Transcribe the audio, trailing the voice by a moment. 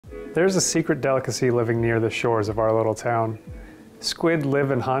There's a secret delicacy living near the shores of our little town. Squid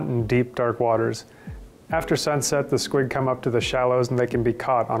live and hunt in deep, dark waters. After sunset, the squid come up to the shallows and they can be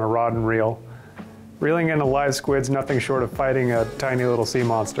caught on a rod and reel. Reeling in a live squid's nothing short of fighting a tiny little sea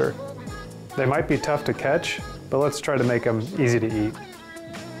monster. They might be tough to catch, but let's try to make them easy to eat.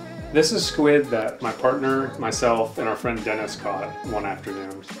 This is squid that my partner, myself, and our friend Dennis caught one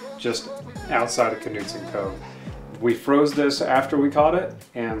afternoon, just outside of Knutson Cove. We froze this after we caught it,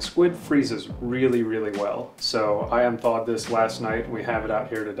 and squid freezes really, really well. So I unthawed this last night, and we have it out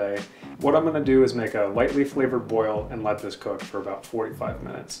here today. What I'm gonna do is make a lightly flavored boil and let this cook for about 45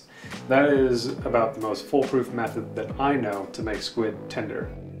 minutes. That is about the most foolproof method that I know to make squid tender.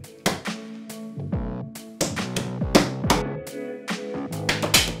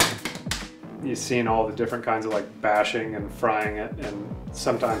 You've seen all the different kinds of like bashing and frying it, and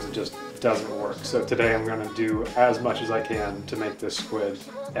sometimes it just doesn't work. So today I'm going to do as much as I can to make this squid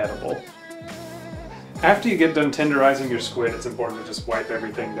edible. After you get done tenderizing your squid, it's important to just wipe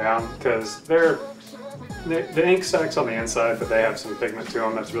everything down because the ink sacs on the inside, but they have some pigment to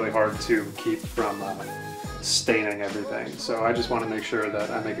them that's really hard to keep from staining everything. So I just want to make sure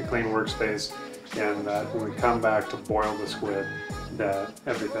that I make a clean workspace and that when we come back to boil the squid, that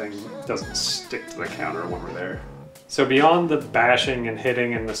everything doesn't stick to the counter when we're there. So beyond the bashing and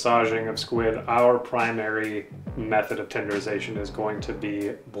hitting and massaging of squid, our primary method of tenderization is going to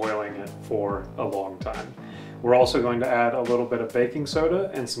be boiling it for a long time. We're also going to add a little bit of baking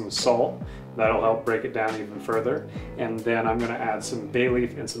soda and some salt. That'll help break it down even further. And then I'm going to add some bay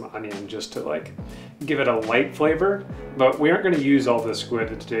leaf and some onion just to like give it a light flavor. But we aren't going to use all this squid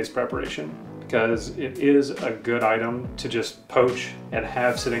in today's preparation, because it is a good item to just poach and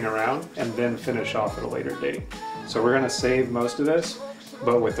have sitting around and then finish off at a later date. So we're going to save most of this,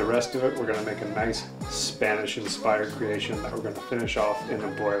 but with the rest of it, we're going to make a nice Spanish-inspired creation that we're going to finish off in the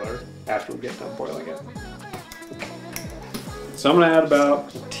broiler after we get done boiling it. So I'm going to add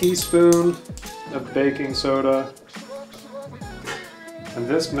about a teaspoon of baking soda, and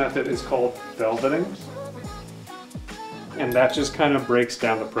this method is called velveting. And that just kind of breaks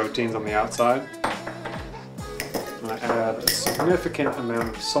down the proteins on the outside. I'm going to add a significant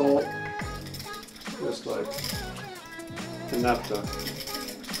amount of salt, just like enough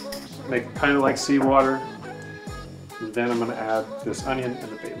to make it kind of like seawater. And then I'm going to add this onion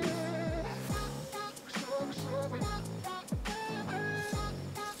and the bay leaf.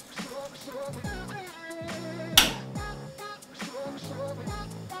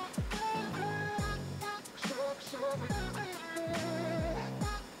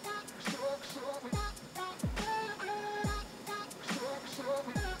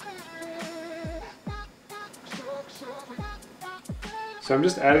 So I'm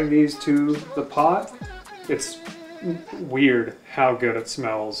just adding these to the pot. It's weird how good it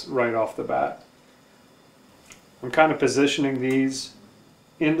smells right off the bat. I'm kind of positioning these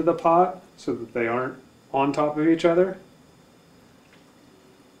into the pot so that they aren't on top of each other.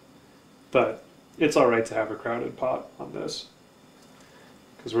 But it's all right to have a crowded pot on this,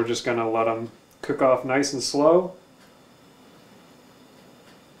 because we're just going to let them cook off nice and slow.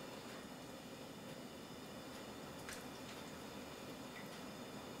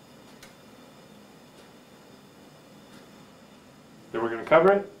 Then we're going to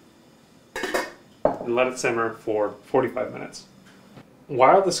cover it and let it simmer for 45 minutes.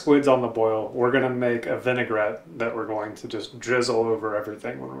 While the squid's on the boil, we're going to make a vinaigrette that we're going to just drizzle over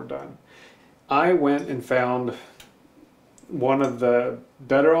everything when we're done. I went and found one of the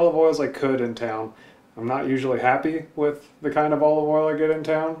better olive oils I could in town. I'm not usually happy with the kind of olive oil I get in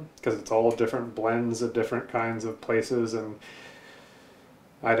town because it's all different blends of different kinds of places, and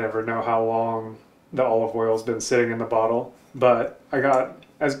I never know how long the olive oil's been sitting in the bottle. But I got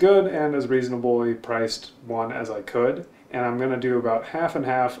as good and as reasonably priced one as I could, and I'm going to do about half and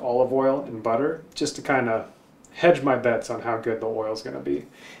half olive oil and butter just to kind of hedge my bets on how good the oil is going to be.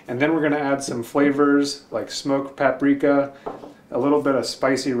 And then we're going to add some flavors like smoked paprika, a little bit of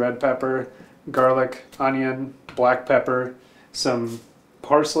spicy red pepper, garlic, onion, black pepper, some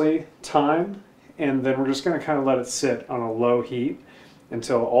parsley, thyme, and then we're just going to kind of let it sit on a low heat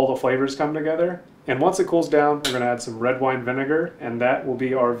until all the flavors come together. And once it cools down, we're going to add some red wine vinegar, and that will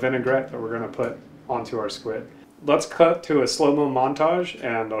be our vinaigrette that we're going to put onto our squid. Let's cut to a slow-mo montage,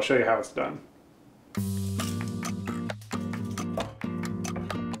 and I'll show you how it's done.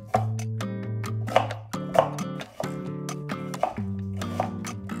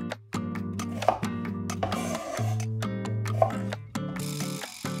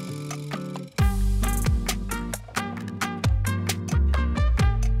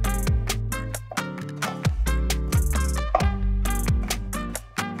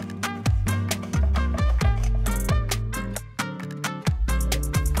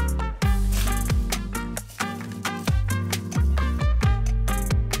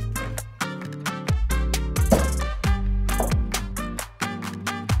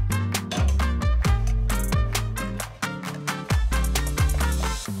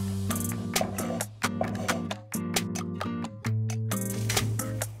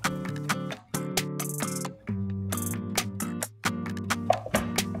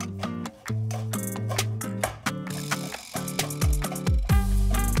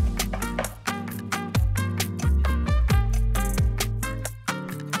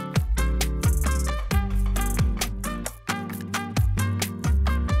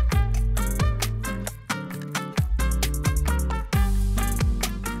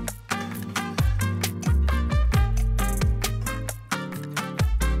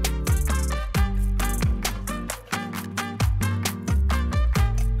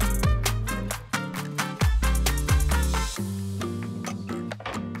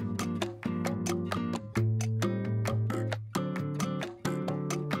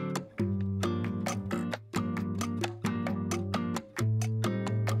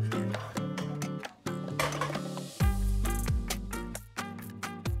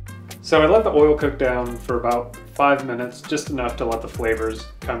 So I let the oil cook down for about 5 minutes, just enough to let the flavors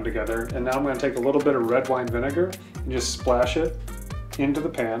come together. And now I'm going to take a little bit of red wine vinegar and just splash it into the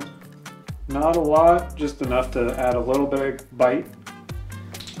pan. Not a lot, just enough to add a little bit of bite.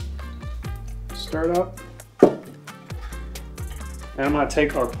 Stir it up. And I'm going to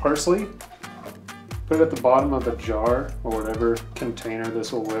take our parsley, put it at the bottom of the jar or whatever container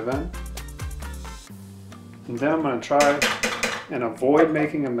this will live in. And then I'm going to try and avoid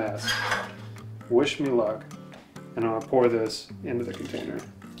making a mess. Wish me luck. And I'm going to pour this into the container.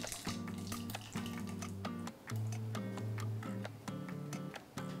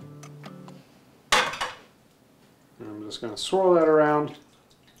 And I'm just going to swirl that around.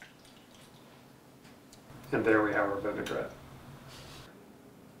 And there we have our vinaigrette.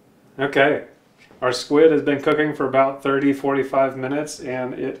 Okay, our squid has been cooking for about 30-45 minutes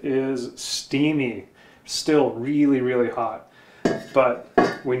and it is steamy. Still really hot. But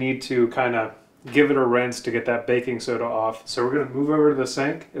we need to kind of give it a rinse to get that baking soda off. So we're going to move over to the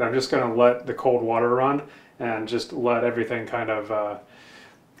sink and I'm just going to let the cold water run and just let everything kind of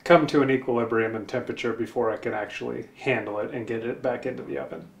come to an equilibrium in temperature before I can actually handle it and get it back into the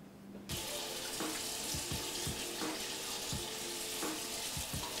oven.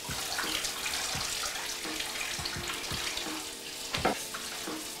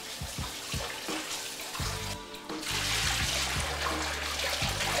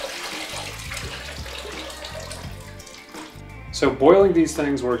 So boiling these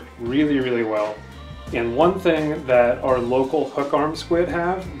things work really well. And one thing that our local hook arm squid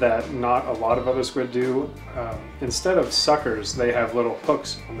have that not a lot of other squid do, instead of suckers, they have little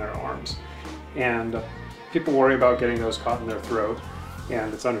hooks on their arms. And people worry about getting those caught in their throat,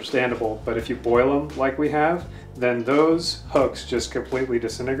 and it's understandable, but if you boil them like we have, then those hooks just completely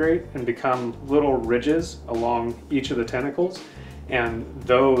disintegrate and become little ridges along each of the tentacles, and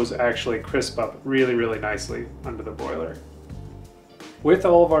those actually crisp up really nicely under the broiler. With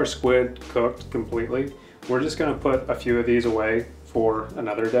all of our squid cooked completely, we're just going to put a few of these away for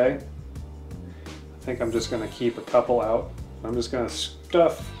another day. I think I'm just going to keep a couple out. I'm just going to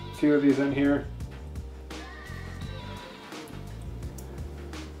stuff a few of these in here.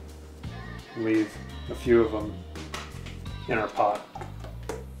 Leave a few of them in our pot.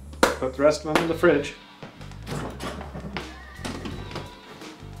 Put the rest of them in the fridge.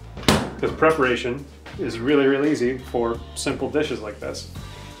 Because preparation is really easy for simple dishes like this.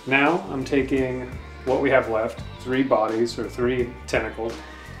 Now I'm taking what we have left, 3 bodies or 3 tentacles,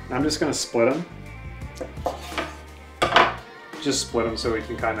 and I'm just going to split them. Just split them so we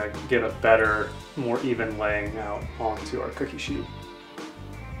can kind of get a better, more even laying out onto our cookie sheet.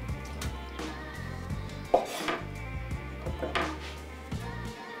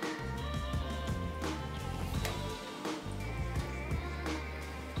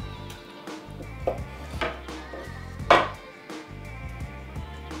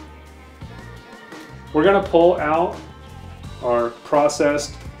 We're going to pull out our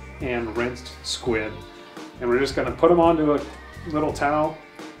processed and rinsed squid, and we're just going to put them onto a little towel,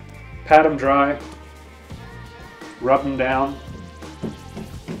 pat them dry, rub them down,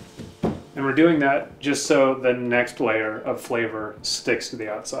 and we're doing that just so the next layer of flavor sticks to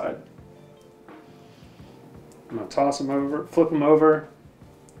the outside. I'm going to toss them over, flip them over,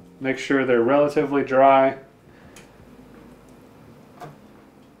 make sure they're relatively dry,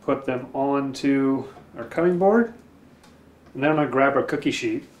 put them onto our cutting board, and then I'm going to grab our cookie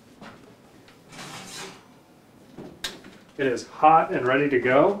sheet. It is hot and ready to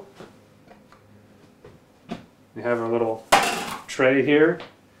go. We have our little tray here.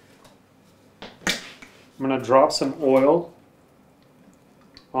 I'm going to drop some oil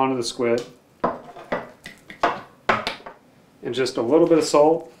onto the squid and just a little bit of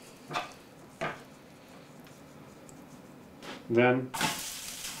salt. Then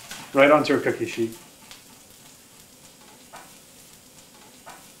right onto our cookie sheet.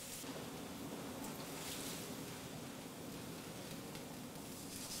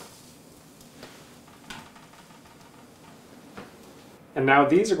 And now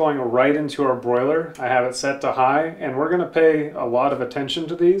these are going right into our broiler. I have it set to high, and we're going to pay a lot of attention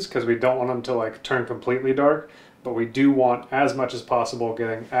to these because we don't want them to like turn completely dark, but we do want as much as possible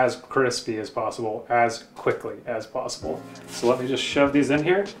getting as crispy as possible, as quickly as possible. So let me just shove these in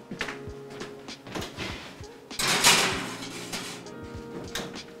here.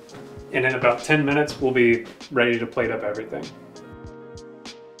 And in about 10 minutes, we'll be ready to plate up everything.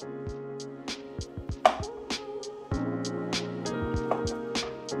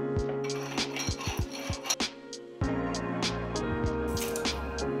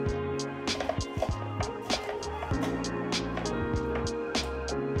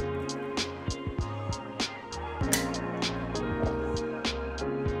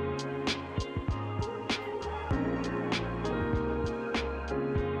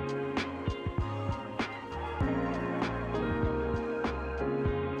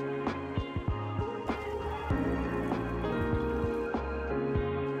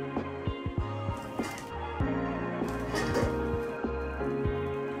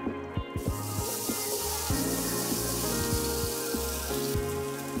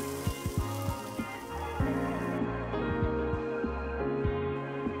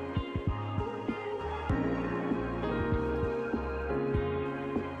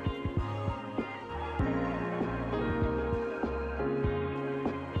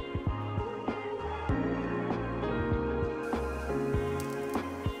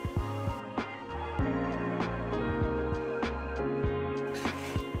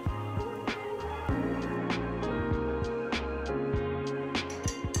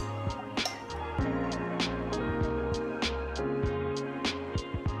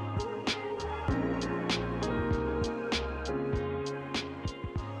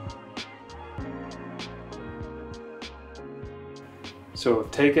 So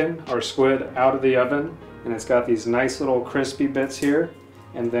we've taken our squid out of the oven, and it's got these nice little crispy bits here,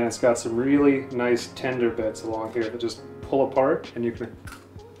 and then it's got some really nice tender bits along here that just pull apart, and you can...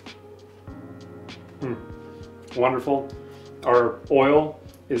 Wonderful. Our oil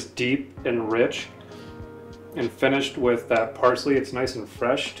is deep and rich and finished with that parsley. It's nice and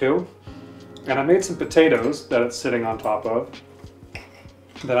fresh too. And I made some potatoes that it's sitting on top of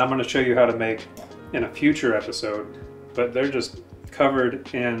that I'm going to show you how to make in a future episode, but they're just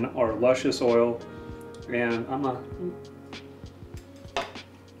covered in our luscious oil, and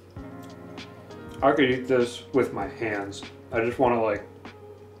I could eat this with my hands. I just want to like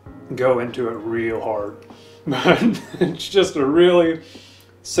go into it real hard. But it's just a really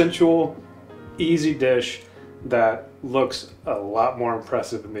sensual, easy dish that looks a lot more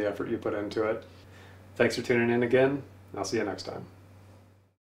impressive than the effort you put into it. Thanks for tuning in again. I'll see you next time.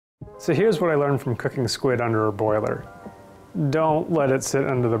 So here's what I learned from cooking squid under a broiler. Don't let it sit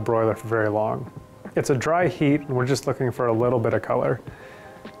under the broiler for very long. It's a dry heat and we're just looking for a little bit of color.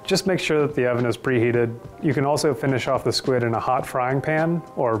 Just make sure that the oven is preheated. You can also finish off the squid in a hot frying pan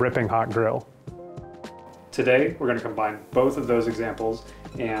or a ripping hot grill. Today, we're going to combine both of those examples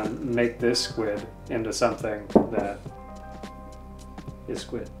and make this squid into something that is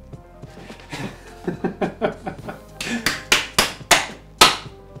squid. I'm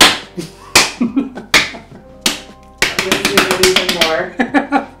going to do it even more.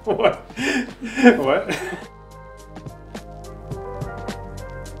 What? What?